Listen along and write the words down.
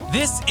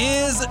This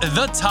is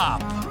The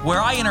Top, where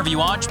I interview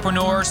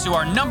entrepreneurs who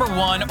are number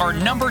one or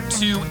number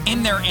two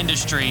in their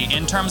industry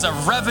in terms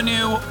of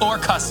revenue or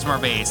customer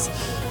base.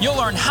 You'll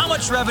learn how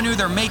much revenue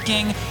they're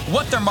making,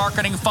 what their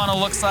marketing funnel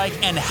looks like,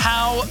 and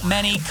how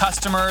many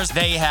customers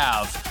they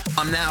have.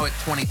 I'm now at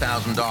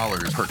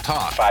 $20,000 per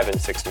top. 5 and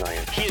 6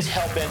 million. He is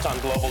hell-bent on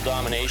global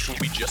domination.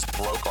 We just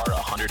broke our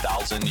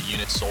 100,000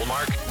 units sold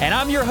mark. And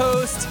I'm your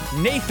host,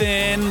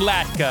 Nathan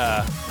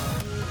Latka.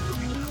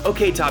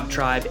 Okay, Top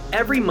Tribe,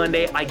 every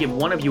Monday I give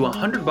one of you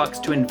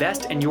 $100 to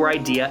invest in your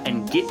idea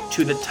and get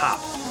to the top.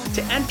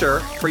 To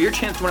enter, for your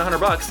chance to win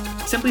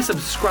 $100, simply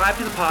subscribe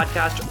to the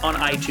podcast on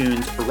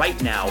iTunes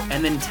right now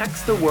and then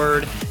text the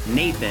word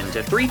Nathan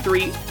to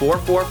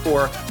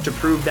 33444 to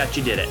prove that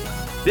you did it.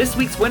 This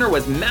week's winner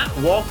was Matt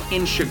Walk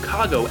in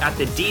Chicago at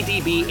the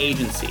DDB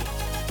Agency.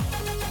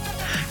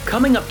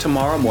 Coming up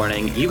tomorrow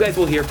morning, you guys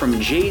will hear from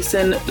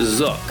Jason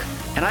Zook,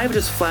 and I have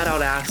just flat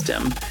out asked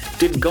him,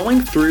 did going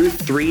through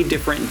 3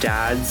 different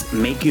dads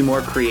make you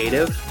more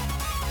creative?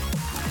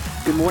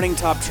 Good morning,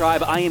 Top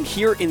Tribe. I am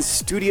here in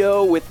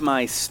studio with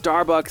my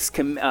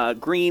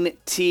Starbucks green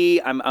tea.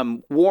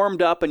 I'm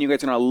warmed up, and you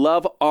guys are going to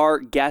love our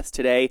guest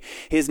today.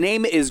 His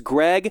name is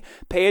Greg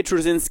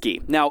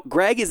Pietruszyński. Now,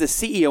 Greg is the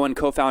CEO and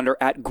co-founder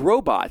at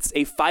Growbots,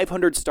 a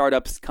 500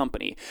 startups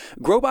company.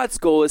 Growbots'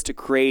 goal is to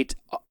create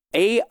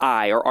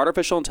AI, or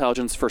artificial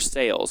intelligence, for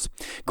sales.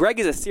 Greg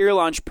is a serial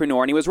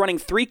entrepreneur, and he was running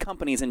 3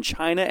 companies in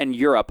China and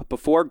Europe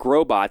before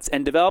Growbots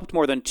and developed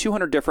more than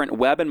 200 different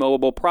web and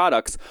mobile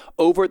products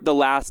over the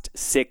last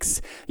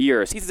 6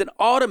 years. He's an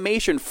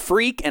automation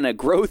freak and a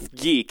growth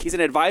geek. He's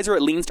an advisor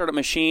at Lean Startup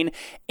Machine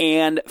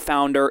and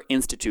Founder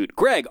Institute.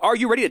 Greg, are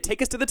you ready to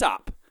take us to the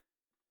top?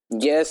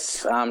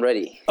 Yes, I'm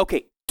ready.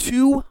 Okay,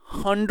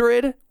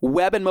 200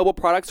 web and mobile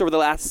products over the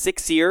last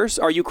 6 years.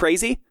 Are you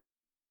crazy?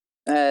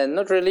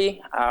 Not really.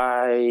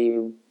 I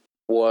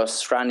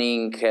was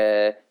running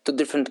 2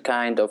 different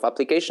kind of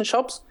application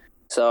shops.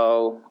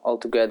 So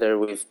altogether,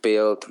 we've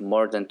built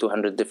more than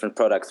 200 different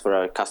products for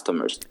our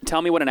customers.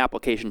 Tell me what an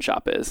application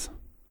shop is.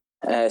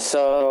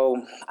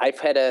 So I've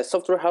had a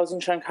software house in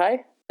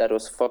Shanghai that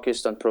was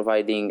focused on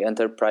providing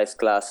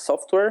enterprise-class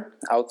software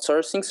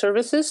outsourcing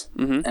services.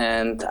 Mm-hmm.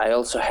 And I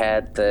also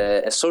had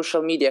a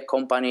social media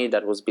company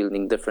that was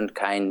building different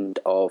kind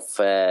of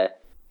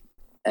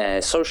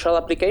social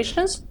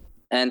applications.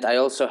 And I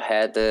also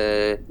had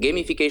a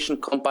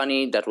gamification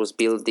company that was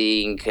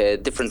building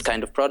different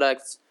kind of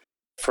products,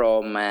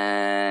 from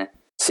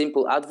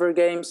simple advert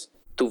games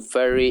to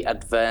very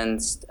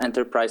advanced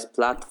enterprise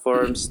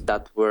platforms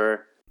that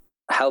were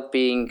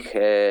helping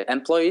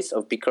employees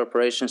of big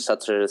corporations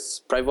such as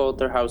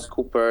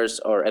PricewaterhouseCoopers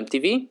or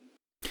MTV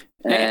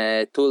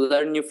to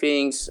learn new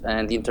things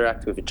and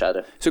interact with each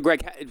other. So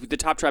Greg, the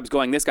Top Tribe's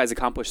going, this guy's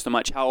accomplished so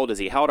much. How old is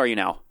he? How old are you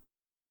now?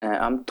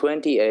 I'm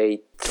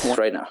 28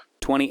 right now.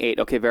 28.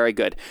 Okay, very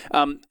good.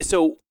 And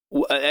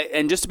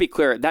just to be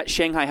clear, that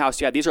Shanghai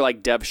house, these are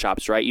like dev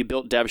shops, right? You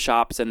built dev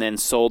shops and then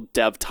sold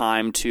dev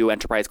time to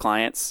enterprise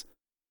clients?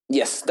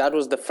 Yes, that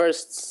was the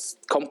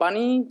first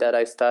company that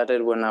I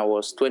started when I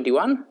was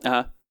 21.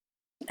 Uh-huh.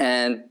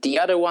 And the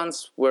other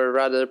ones were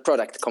rather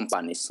product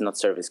companies, not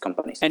service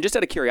companies. And just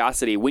out of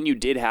curiosity, when you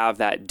did have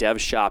that dev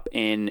shop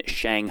in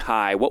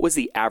Shanghai, what was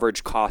the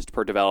average cost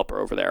per developer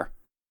over there?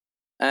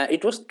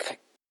 It was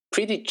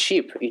pretty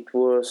cheap. It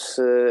was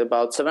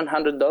about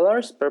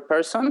 $700 per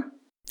person.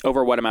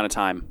 Over what amount of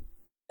time?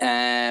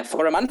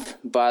 For a month,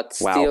 but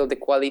still the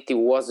quality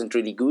wasn't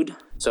really good.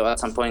 So at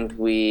some point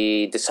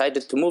we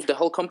decided to move the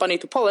whole company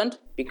to Poland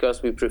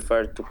because we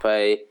preferred to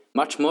pay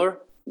much more,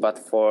 but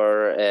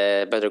for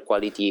better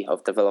quality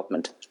of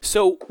development.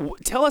 So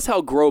tell us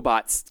how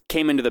Growbots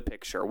came into the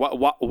picture.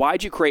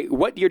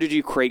 What year did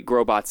you create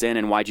Growbots in,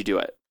 and why'd you do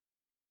it?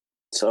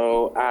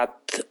 So at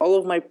all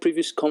of my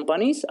previous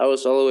companies, I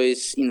was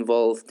always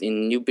involved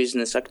in new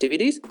business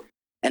activities,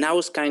 and I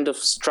was kind of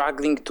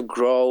struggling to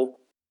grow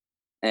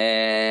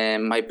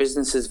my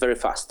businesses very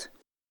fast.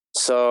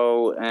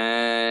 So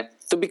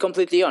to be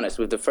completely honest,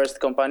 with the first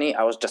company,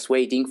 I was just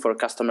waiting for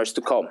customers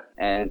to come,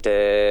 and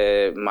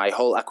my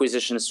whole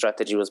acquisition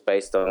strategy was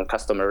based on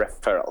customer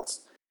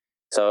referrals.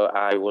 So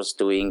I was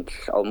doing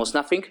almost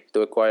nothing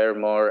to acquire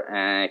more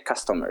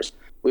customers.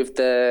 With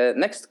the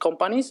next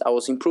companies, I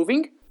was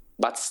improving,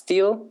 but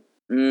still,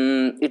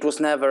 it was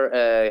never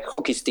a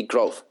hockey stick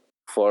growth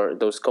for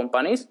those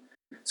companies.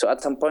 So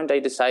at some point, I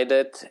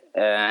decided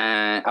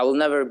I will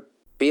never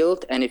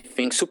build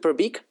anything super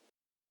big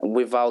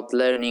without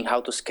learning how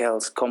to scale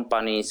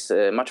companies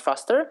much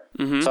faster.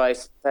 Mm-hmm. So I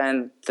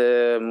spent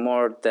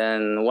more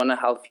than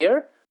 1.5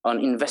 years on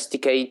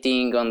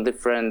investigating on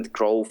different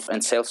growth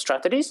and sales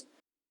strategies.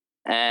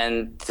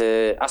 And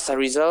as a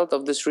result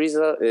of this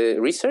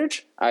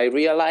research, I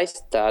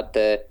realized that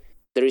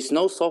there is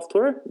no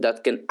software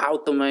that can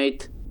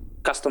automate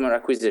customer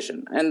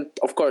acquisition. And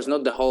of course,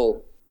 not the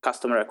whole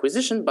customer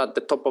acquisition, but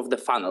the top of the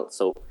funnel.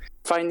 So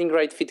finding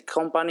right fit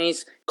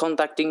companies,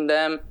 contacting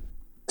them,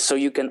 so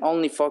you can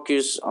only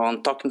focus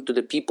on talking to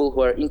the people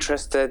who are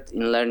interested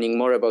in learning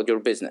more about your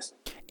business.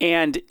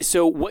 And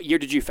so what year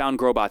did you found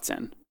Growbots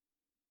in?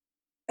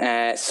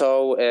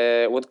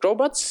 What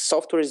Growbot's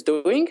software is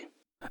doing?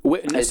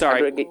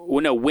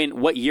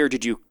 What year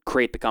did you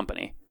create the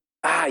company?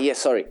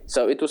 Sorry.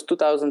 So it was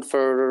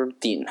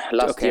 2013,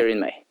 last year in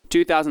May.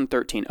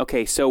 2013.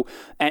 Okay. So,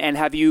 and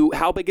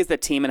how big is the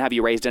team, and have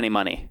you raised any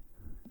money?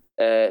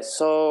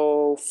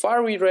 So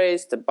far we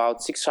raised about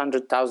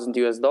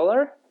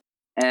 $600,000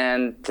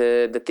 and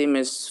the team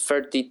is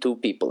 32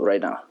 people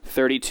right now.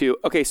 32.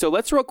 Okay, so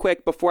let's real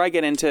quick, before I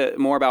get into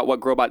more about what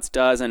Growbots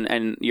does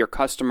and your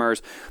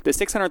customers, the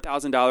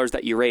 $600,000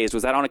 that you raised,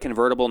 was that on a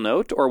convertible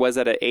note or was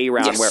it an A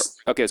round? Yes.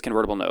 Okay, it was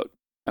convertible note.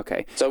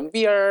 Okay. So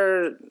we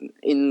are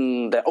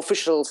in the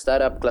official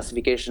startup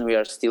classification. We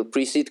are still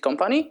pre-seed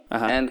company,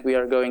 and we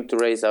are going to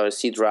raise our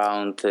seed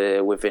round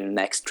within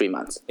next 3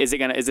 months. Is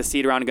the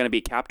seed round going to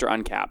be capped or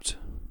uncapped?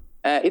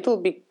 It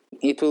will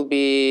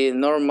be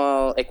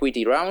normal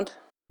equity round.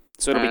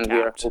 So it'll be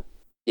capped.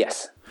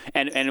 Yes.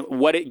 And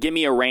give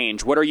me a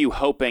range. What are you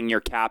hoping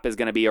your cap is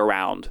going to be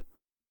around?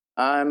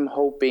 I'm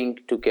hoping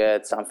to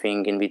get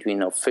something in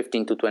between of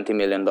 $15 to $20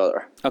 million.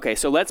 Okay,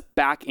 so let's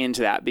back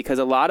into that, because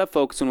a lot of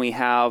folks, when we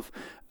have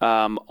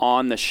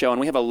on the show,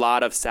 and we have a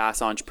lot of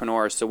SaaS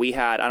entrepreneurs. So we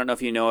had, I don't know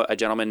if you know a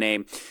gentleman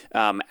named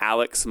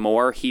Alex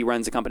Moore. He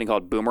runs a company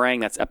called Boomerang.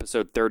 That's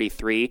episode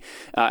 33.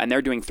 And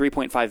they're doing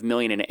 $3.5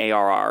 million in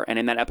ARR. And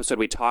in that episode,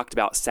 we talked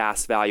about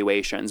SaaS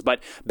valuations. But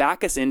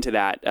back us into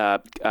that.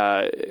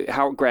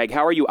 Greg,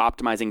 how are you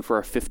optimizing for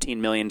a $15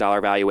 million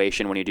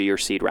valuation when you do your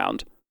seed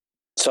round?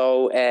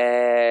 So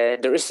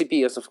the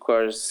recipe is, of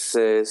course,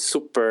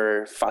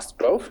 super fast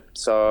growth.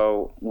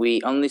 So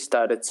we only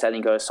started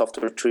selling our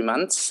software 3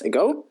 months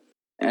ago.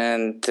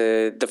 And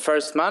the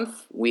first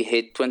month, we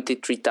hit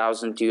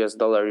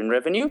 $23,000 in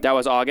revenue. That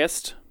was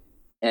August?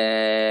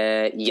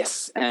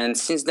 Yes. And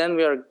since then,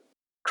 we are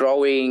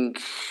growing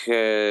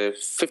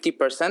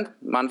 50%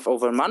 month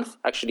over month.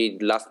 Actually,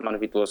 last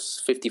month, it was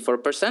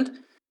 54%.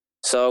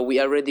 So we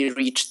already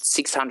reached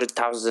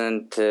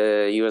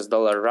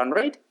 $600,000 run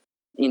rate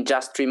in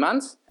just 3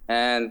 months,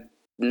 and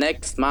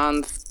next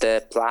month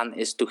the plan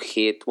is to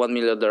hit $1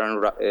 million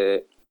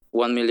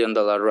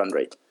run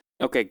rate.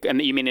 Okay,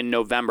 and you mean in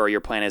November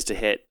your plan is to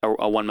hit a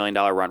 $1 million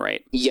run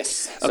rate?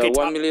 Yes. Okay,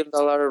 so $1 million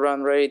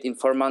run rate in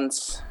 4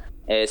 months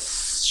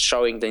is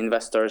showing the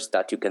investors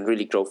that you can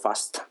really grow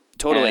fast.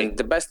 Totally. And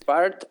the best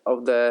part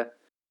of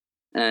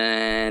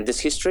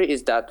this history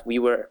is that we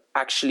were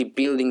actually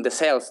building the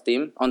sales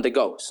team on the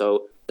go.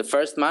 So the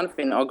first month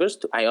in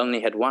August, I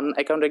only had 1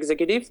 account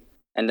executive.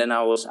 And then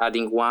I was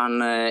adding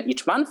 1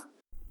 each month.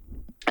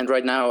 And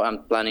right now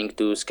I'm planning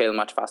to scale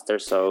much faster.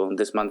 So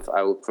this month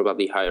I will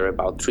probably hire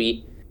about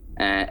 3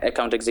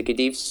 account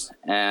executives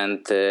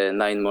and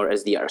 9 more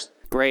SDRs.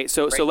 Great.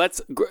 So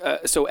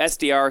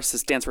SDR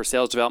stands for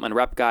Sales Development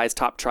Rep Guys,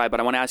 Top Tribe. But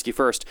I want to ask you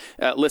first,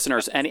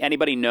 listeners,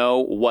 anybody know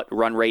what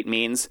run rate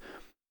means?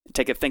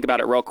 Think about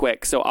it real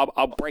quick. So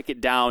I'll break it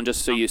down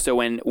just so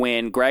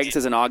when Greg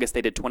says in August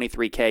they did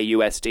 $23K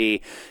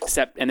USD,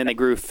 and then they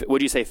grew,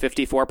 would you say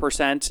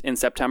 54% in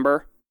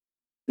September?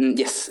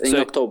 Yes, in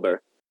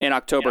October. In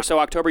October. Yeah. So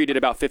October you did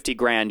about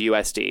 $50,000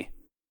 USD.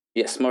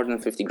 Yes, more than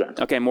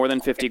 $50,000. Okay, more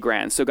than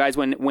 $50,000. So guys,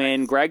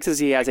 when Greg says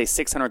he has a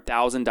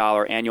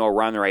 $600,000 annual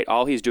run rate,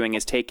 all he's doing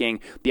is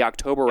taking the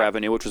October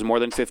revenue, which was more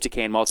than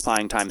 $50K, and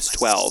multiplying times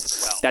 12.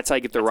 That's how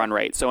you get the run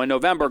rate. So in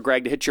November,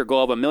 Greg, to hit your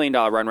goal of $1 million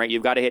run rate,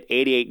 you've got to hit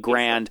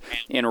 $88,000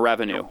 in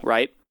revenue,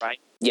 right?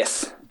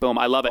 Yes. Boom,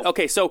 I love it.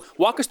 Okay, so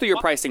walk us through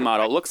your pricing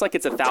model. It looks like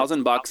it's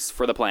 $1,000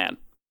 for the plan.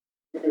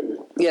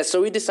 Yeah,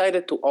 so we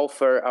decided to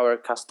offer our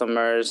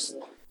customers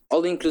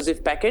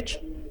all-inclusive package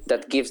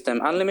that gives them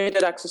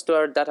unlimited access to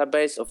our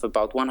database of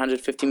about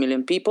 150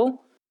 million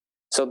people.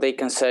 So they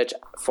can search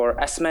for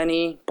as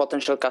many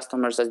potential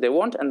customers as they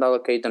want and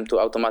allocate them to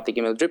automatic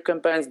email drip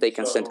campaigns. They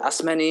can send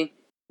as many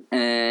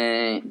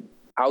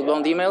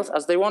outbound emails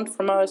as they want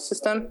from our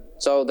system.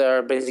 So there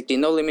are basically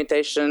no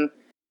limitation.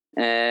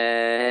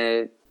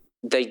 They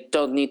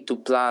don't need to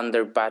plan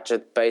their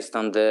budget based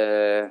on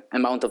the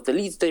amount of the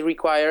leads they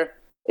require.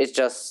 It's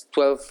just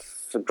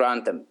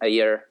 $12,000 a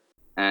year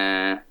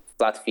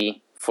flat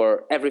fee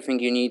for everything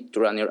you need to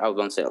run your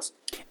outbound sales.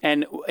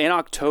 And in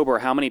October,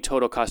 how many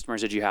total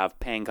customers did you have,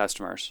 paying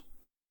customers?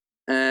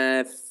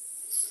 I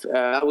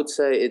would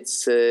say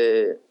it's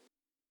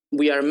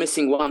we are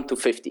missing 1 to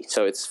 50,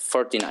 so it's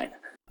 49.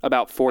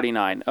 About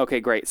 49.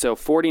 Okay, great. So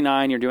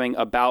 49, you're doing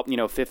about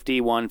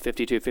 51,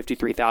 52,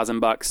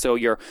 $53,000. So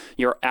your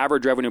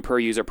average revenue per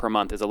user per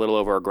month is a little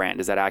over $1,000.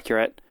 Is that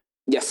accurate?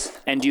 Yes.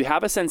 And do you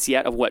have a sense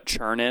yet of what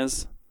churn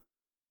is?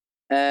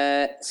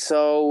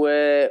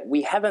 So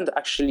we haven't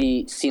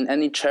actually seen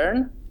any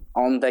churn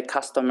on the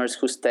customers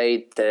who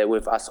stayed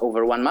with us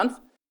over 1 month.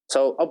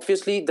 So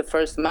obviously the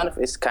first month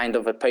is kind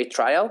of a paid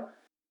trial,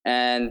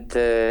 and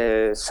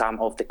some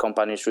of the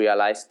companies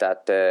realized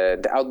that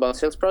the outbound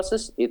sales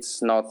process,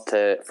 it's not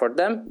for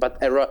them. But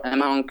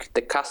among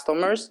the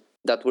customers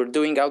that were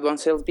doing outbound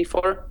sales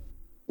before,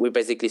 we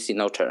basically see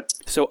no churn.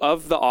 So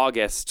of the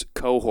August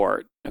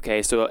cohort,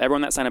 Okay, so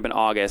everyone that signed up in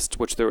August,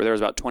 which there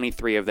was about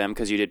 23 of them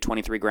because you did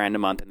 23 grand a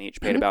month and they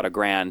each paid about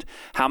 $1,000.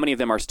 How many of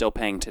them are still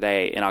paying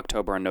today in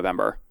October and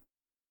November?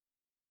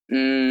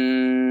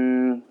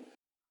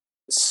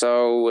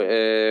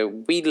 So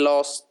we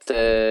lost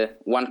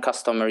one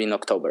customer in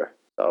October.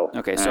 So,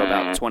 okay, so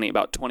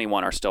about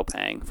 21 are still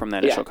paying from the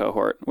initial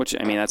cohort, which,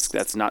 I mean,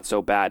 that's not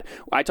so bad.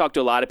 I talk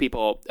to a lot of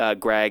people,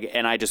 Greg,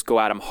 and I just go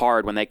at them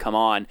hard when they come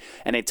on,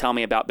 and they tell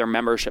me about their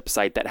membership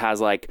site that has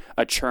like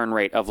a churn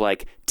rate of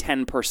like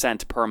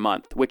 10% per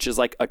month, which is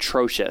like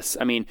atrocious.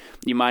 I mean,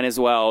 you might as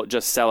well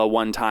just sell a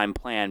one-time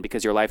plan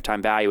because your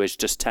lifetime value is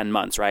just 10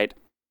 months, right?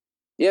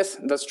 Yes,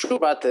 that's true.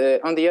 But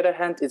on the other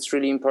hand, it's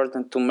really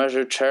important to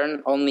measure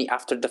churn only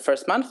after the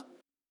first month.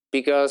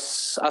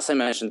 Because, as I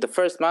mentioned, the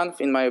first month,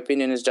 in my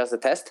opinion, is just a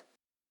test.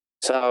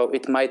 So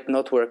it might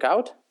not work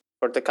out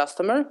for the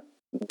customer.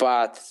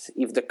 But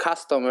if the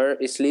customer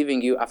is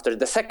leaving you after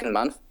the second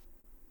month,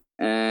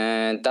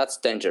 that's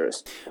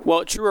dangerous.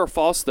 Well, true or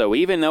false, though,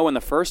 even though in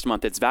the first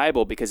month it's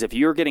valuable, because if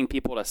you're getting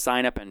people to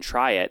sign up and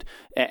try it,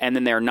 and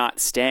then they're not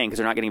staying because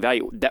they're not getting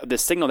value, the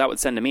signal that would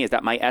send to me is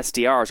that my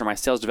SDRs or my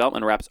sales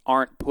development reps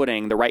aren't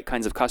putting the right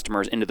kinds of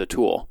customers into the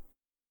tool.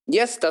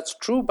 Yes, that's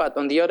true. But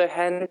on the other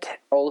hand,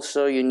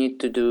 also you need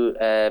to do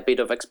a bit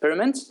of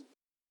experiments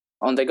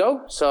on the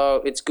go.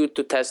 So it's good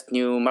to test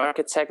new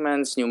market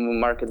segments, new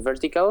market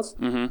verticals,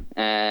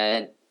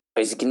 and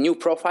basically new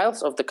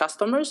profiles of the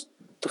customers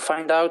to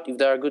find out if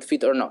they're a good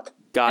fit or not.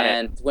 Got it.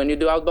 And when you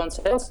do outbound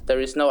sales, there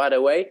is no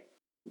other way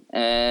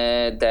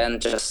than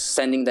just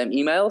sending them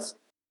emails,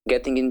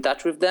 getting in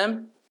touch with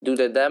them, do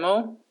the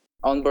demo,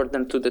 onboard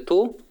them to the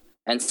tool,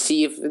 and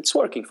see if it's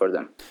working for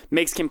them.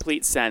 Makes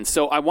complete sense.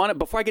 So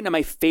before I get into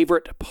my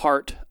favorite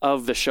part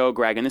of the show,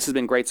 Greg, and this has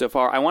been great so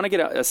far, I want to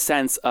get a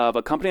sense of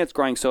a company that's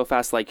growing so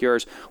fast like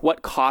yours,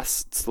 what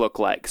costs look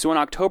like. So in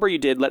October you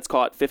did, let's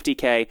call it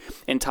 $50K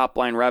in top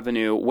line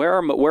revenue.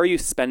 Where are you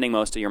spending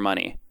most of your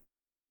money?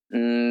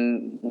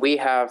 We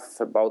have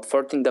about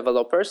 14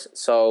 developers.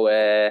 So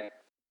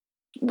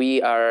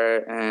we are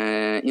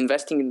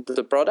investing into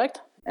the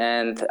product,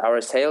 and our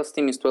sales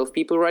team is 12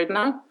 people right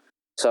now.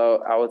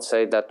 So I would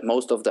say that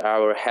most of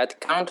our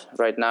headcount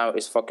right now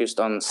is focused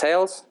on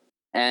sales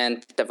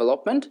and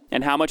development.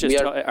 And how much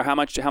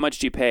how much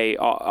do you pay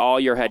all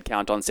your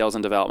headcount on sales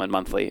and development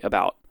monthly?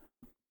 About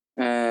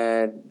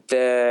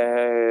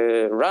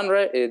the run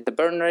rate, the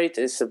burn rate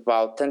is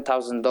about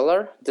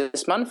 $10,000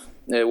 this month.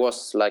 It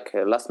was like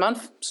last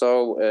month.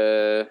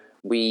 So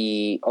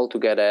we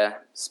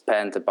altogether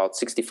spent about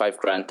 65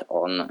 grand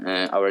on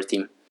our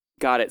team.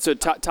 Got it. So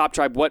Top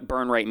Tribe, what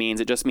burn rate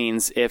means? It just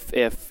means if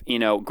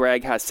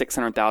Greg has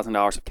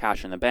 $600,000 of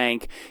cash in the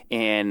bank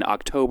in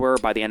October,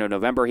 by the end of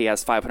November he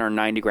has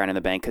 590 grand in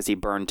the bank because he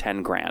burned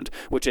 10 grand,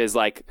 which is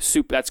like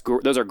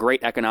those are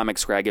great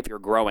economics, Greg, if you're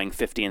growing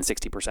 50 and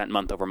 60%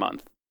 month over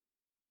month.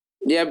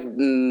 Yeah,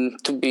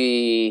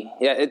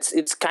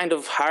 it's kind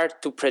of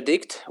hard to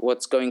predict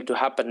what's going to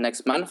happen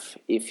next month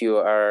if you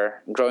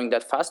are growing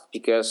that fast,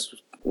 because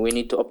we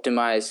need to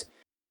optimize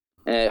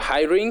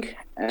hiring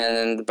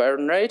and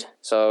burn rate.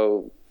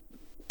 So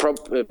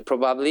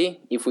probably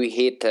if we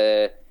hit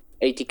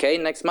 80K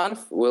next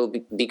month, we'll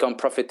become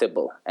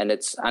profitable, and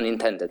it's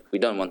unintended. We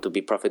don't want to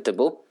be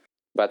profitable,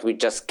 but we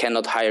just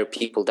cannot hire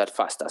people that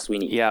fast as we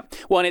need. Yeah.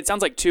 Well, and it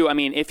sounds like too, I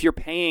mean, if you're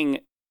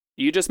paying,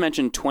 you just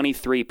mentioned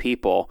 23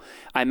 people.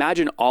 I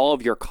imagine all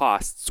of your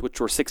costs,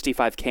 which were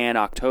 65K in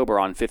October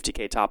on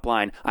 50K top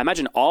line, I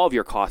imagine all of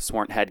your costs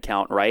weren't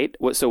headcount, right?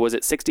 So was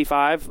it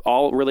 65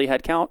 all really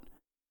headcount?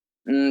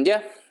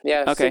 Yeah.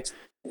 Okay.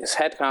 It's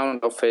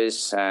headcount,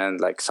 office,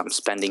 and like some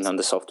spending on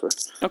the software.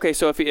 Okay,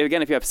 so if you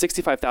have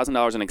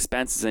 $65,000 in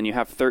expenses and you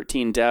have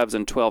 13 devs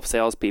and 12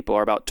 salespeople,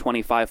 or about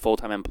 25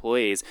 full-time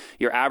employees,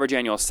 your average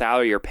annual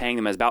salary you're paying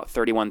them is about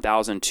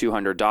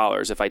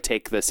 $31,200. If I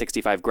take the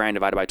 65 grand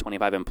divided by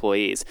 25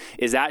 employees,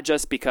 is that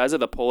just because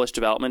of the Polish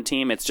development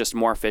team? It's just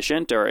more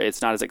efficient, or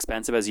it's not as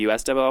expensive as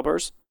US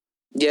developers?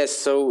 Yes,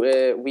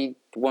 so we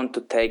want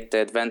to take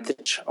the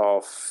advantage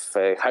of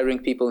hiring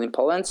people in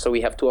Poland. So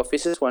we have two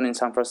offices, one in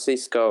San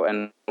Francisco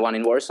and one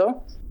in Warsaw.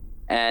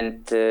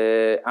 And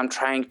I'm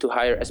trying to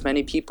hire as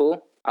many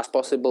people as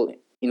possible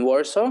in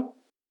Warsaw,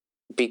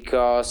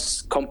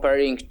 because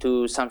comparing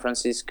to San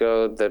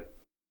Francisco, the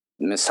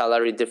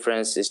salary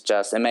difference is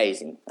just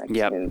amazing.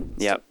 Yep.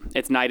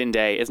 It's night and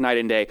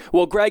day.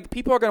 Well, Greg,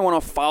 people are going to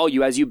want to follow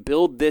you as you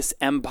build this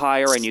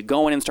empire and you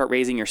go in and start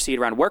raising your seed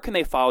round. Where can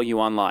they follow you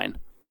online?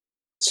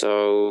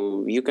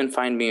 So you can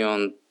find me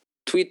on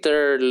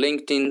Twitter,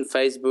 LinkedIn,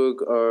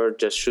 Facebook, or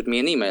just shoot me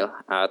an email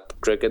at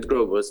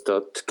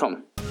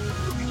greg@growbuzz.com.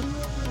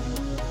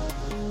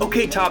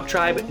 Okay, Top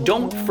Tribe,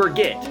 don't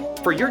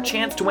forget, for your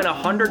chance to win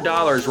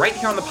 $100 right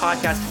here on the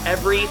podcast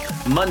every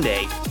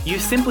Monday, you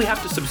simply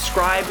have to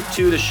subscribe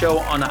to the show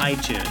on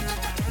iTunes.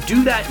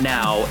 Do that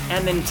now,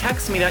 and then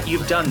text me that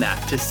you've done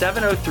that to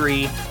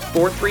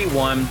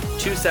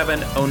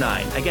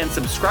 703-431-2709. Again,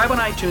 subscribe on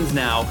iTunes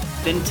now,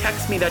 then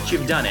text me that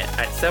you've done it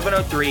at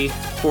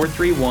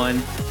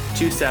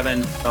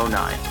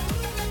 703-431-2709.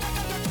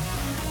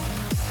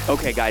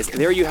 Okay, guys,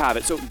 there you have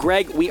it. So,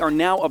 Greg, we are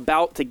now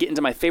about to get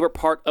into my favorite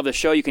part of the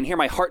show. You can hear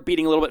my heart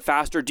beating a little bit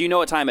faster. Do you know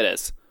what time it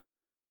is?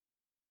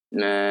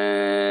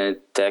 The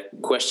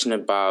question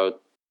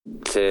about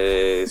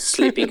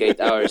sleeping 8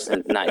 hours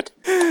at night.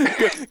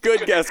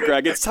 Good guess,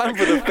 Greg. It's time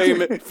for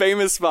the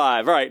famous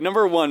five. All right,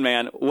 number one,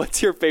 man.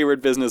 What's your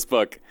favorite business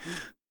book?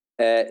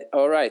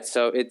 All right,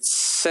 so it's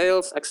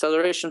Sales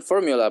Acceleration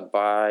Formula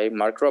by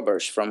Mark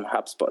Roberts from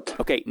HubSpot.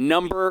 Okay,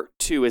 number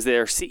two, is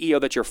there a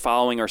CEO that you're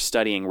following or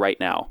studying right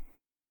now?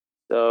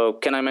 So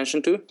can I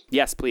mention two?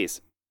 Yes,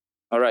 please.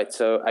 All right,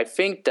 so I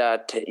think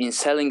that in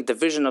selling the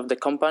vision of the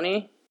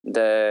company,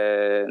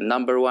 the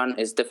number one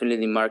is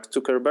definitely Mark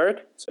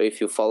Zuckerberg. So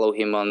if you follow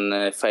him on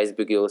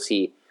Facebook, you'll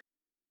see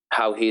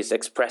how he's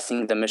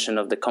expressing the mission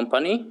of the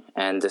company.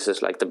 And this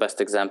is like the best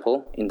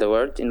example in the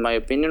world, in my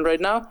opinion, right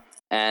now.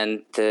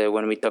 And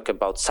when we talk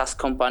about SaaS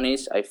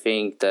companies, I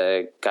think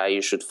the guy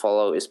you should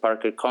follow is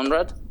Parker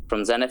Conrad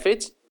from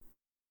Zenefits,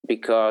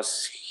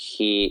 because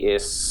he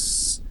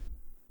is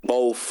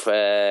both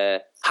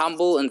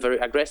humble and very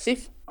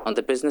aggressive on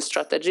the business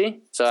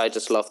strategy. So I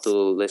just love to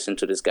listen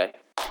to this guy.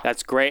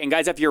 That's great. And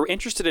guys, if you're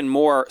interested in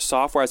more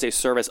software as a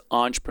service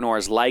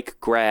entrepreneurs like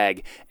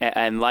Greg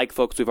and like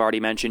folks we've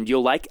already mentioned,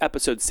 you'll like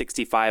episode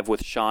 65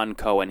 with Sean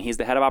Cohen. He's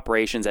the head of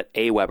operations at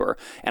Aweber.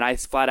 And I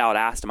flat out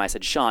asked him, I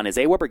said, Sean, is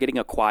Aweber getting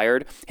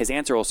acquired? His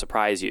answer will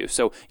surprise you.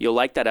 So you'll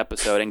like that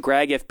episode. And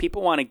Greg, if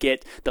people want to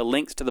get the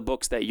links to the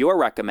books that you're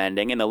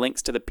recommending and the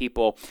links to the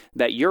people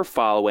that you're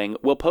following,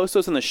 we'll post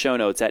those in the show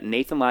notes at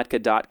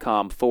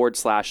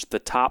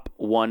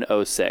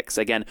nathanlatka.com/the-top106.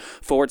 Again,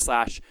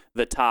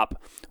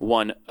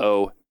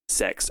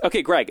 /the-top106.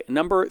 Okay, Greg,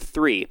 number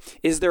three.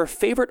 Is there a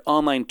favorite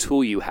online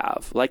tool you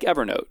have, like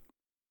Evernote?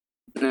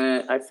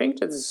 I think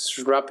that's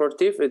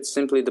Rapportive. It's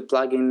simply the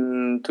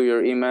plugin to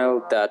your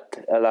email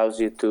that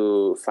allows you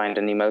to find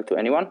an email to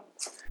anyone.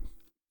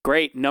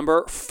 Great.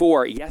 Number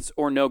four. Yes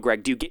or no,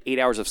 Greg? Do you get 8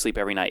 hours of sleep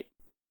every night?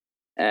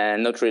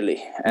 Not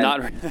really.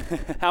 Not.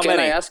 How can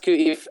many? I ask you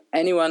if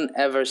anyone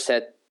ever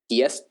said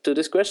yes to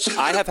this question?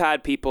 I have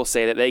had people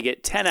say that they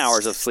get 10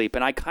 hours of sleep,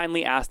 and I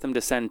kindly ask them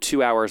to send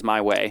 2 hours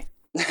my way.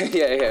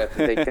 yeah,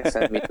 they can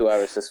send me 2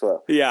 hours as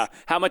well. Yeah.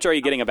 How much are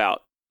you getting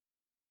about?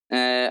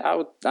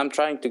 I'm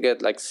trying to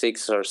get like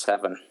 6 or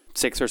 7.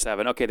 6 or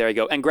 7. Okay, there you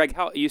go. And Greg,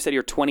 you said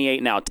you're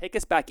 28 now. Take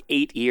us back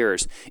 8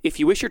 years. If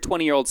you wish your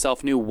 20-year-old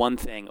self knew one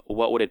thing,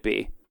 what would it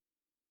be?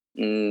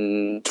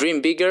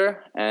 Dream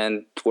bigger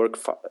and work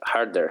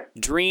harder.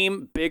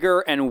 Dream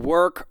bigger and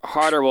work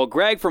harder. Well,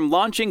 Greg, from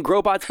launching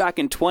GrowBots back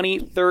in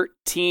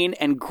 2013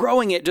 and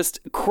growing it just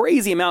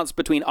crazy amounts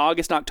between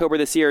August and October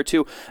this year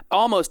to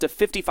almost a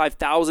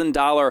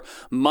 $55,000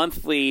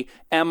 monthly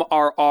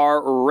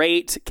MRR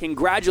rate.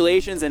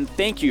 Congratulations and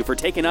thank you for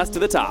taking us to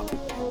the top.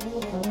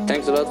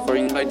 Thanks a lot for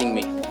inviting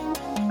me.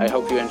 I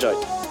hope you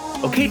enjoyed.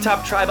 Okay,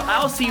 Top Tribe,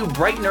 I'll see you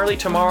bright and early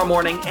tomorrow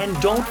morning. And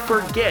don't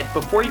forget,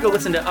 before you go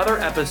listen to other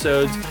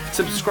episodes,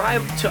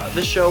 subscribe to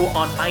the show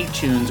on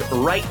iTunes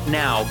right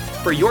now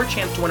for your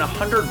chance to win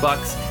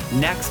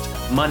 $100 next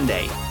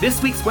Monday. This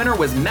week's winner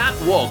was Matt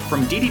Wolk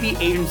from DDB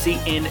Agency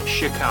in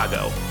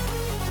Chicago.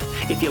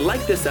 If you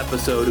like this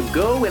episode,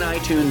 go in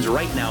iTunes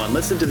right now and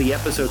listen to the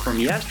episode from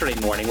yesterday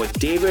morning with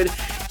David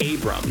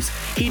Abrams.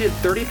 He did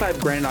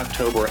 $35,000 in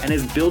October and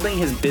is building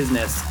his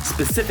business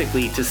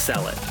specifically to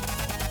sell it.